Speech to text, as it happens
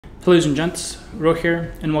Hello ladies and gents, Ro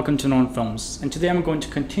here and welcome to NOandROfilms. And today I'm going to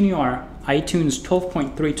continue our iTunes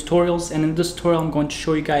 12.3 tutorials, and in this tutorial I'm going to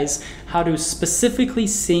show you guys how to specifically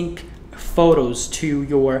sync photos to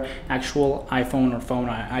your actual iPhone or phone,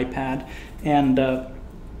 iPad. And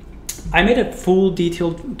I made a full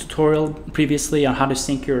detailed tutorial previously on how to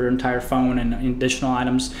sync your entire phone and additional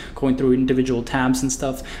items, going through individual tabs and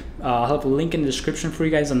stuff. I'll have a link in the description for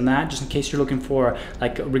you guys on that, just in case you're looking for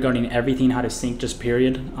like regarding everything, how to sync just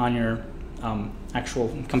period on your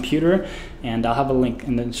actual computer, and I'll have a link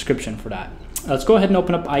in the description for that. Let's go ahead and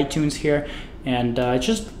open up iTunes here, and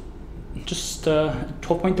just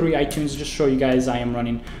 12.3 iTunes, just show you guys I am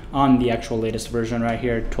running on the actual latest version right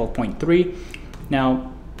here, 12.3.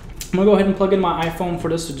 Now I'm gonna go ahead and plug in my iPhone for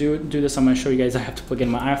this. To do this, I'm gonna show you guys I have to plug in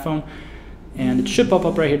my iPhone, and it should pop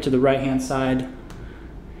up right here to the right hand side.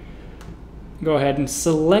 Go ahead and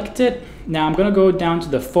select it. Now I'm gonna go down to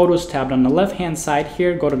the Photos tab on the left hand side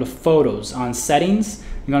here. Go to the Photos. On Settings,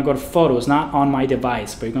 you're gonna go to Photos, not on my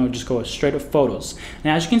device, but you're gonna just go straight to Photos.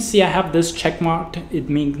 Now as you can see, I have this check marked. It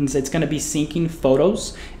means it's gonna be syncing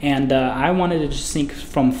photos, and I wanted to just sync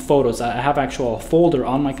from photos. I have actual folder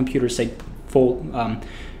on my computer, say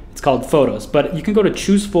it's called Photos, but you can go to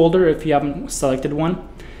Choose Folder if you haven't selected one,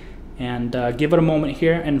 and give it a moment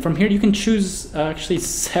here. And from here you can choose actually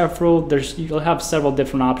several. You'll have several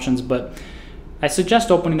different options, but I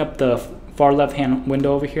suggest opening up the far left hand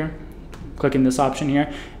window over here, clicking this option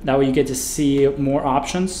here. That way you get to see more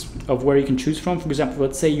options of where you can choose from. For example,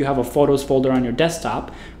 let's say you have a Photos folder on your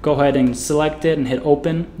desktop. Go ahead and select it and hit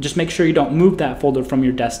Open. Just make sure you don't move that folder from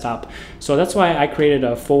your desktop. So that's why I created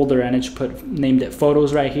a folder, and it named it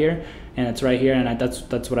Photos right here, and it's right here, and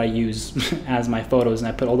that's what I use as my photos, and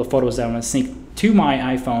I put all the photos that I want to sync to my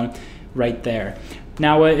iPhone right there.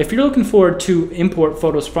 Now, if you're looking forward to import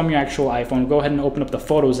photos from your actual iPhone, go ahead and open up the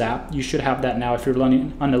Photos app. You should have that now if you're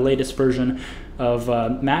running on the latest version of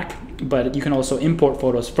Mac, but you can also import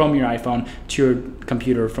photos from your iPhone to your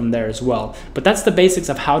computer from there as well. But that's the basics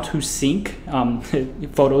of how to sync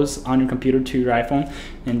photos on your computer to your iPhone,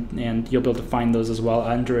 and you'll be able to find those as well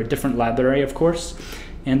under a different library, of course.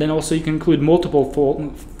 And then also you can include multiple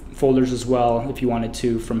folders as well if you wanted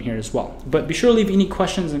to from here as well. But be sure to leave any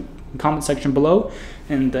questions in the comment section below,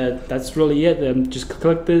 and that's really it. Just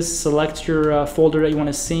click this, select your folder that you want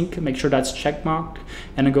to sync, make sure that's check marked,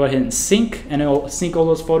 and then go ahead and sync, and it'll sync all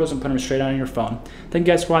those photos and put them straight on your phone. Thank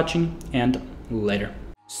you guys for watching, and later.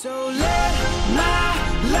 So let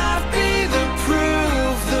my life be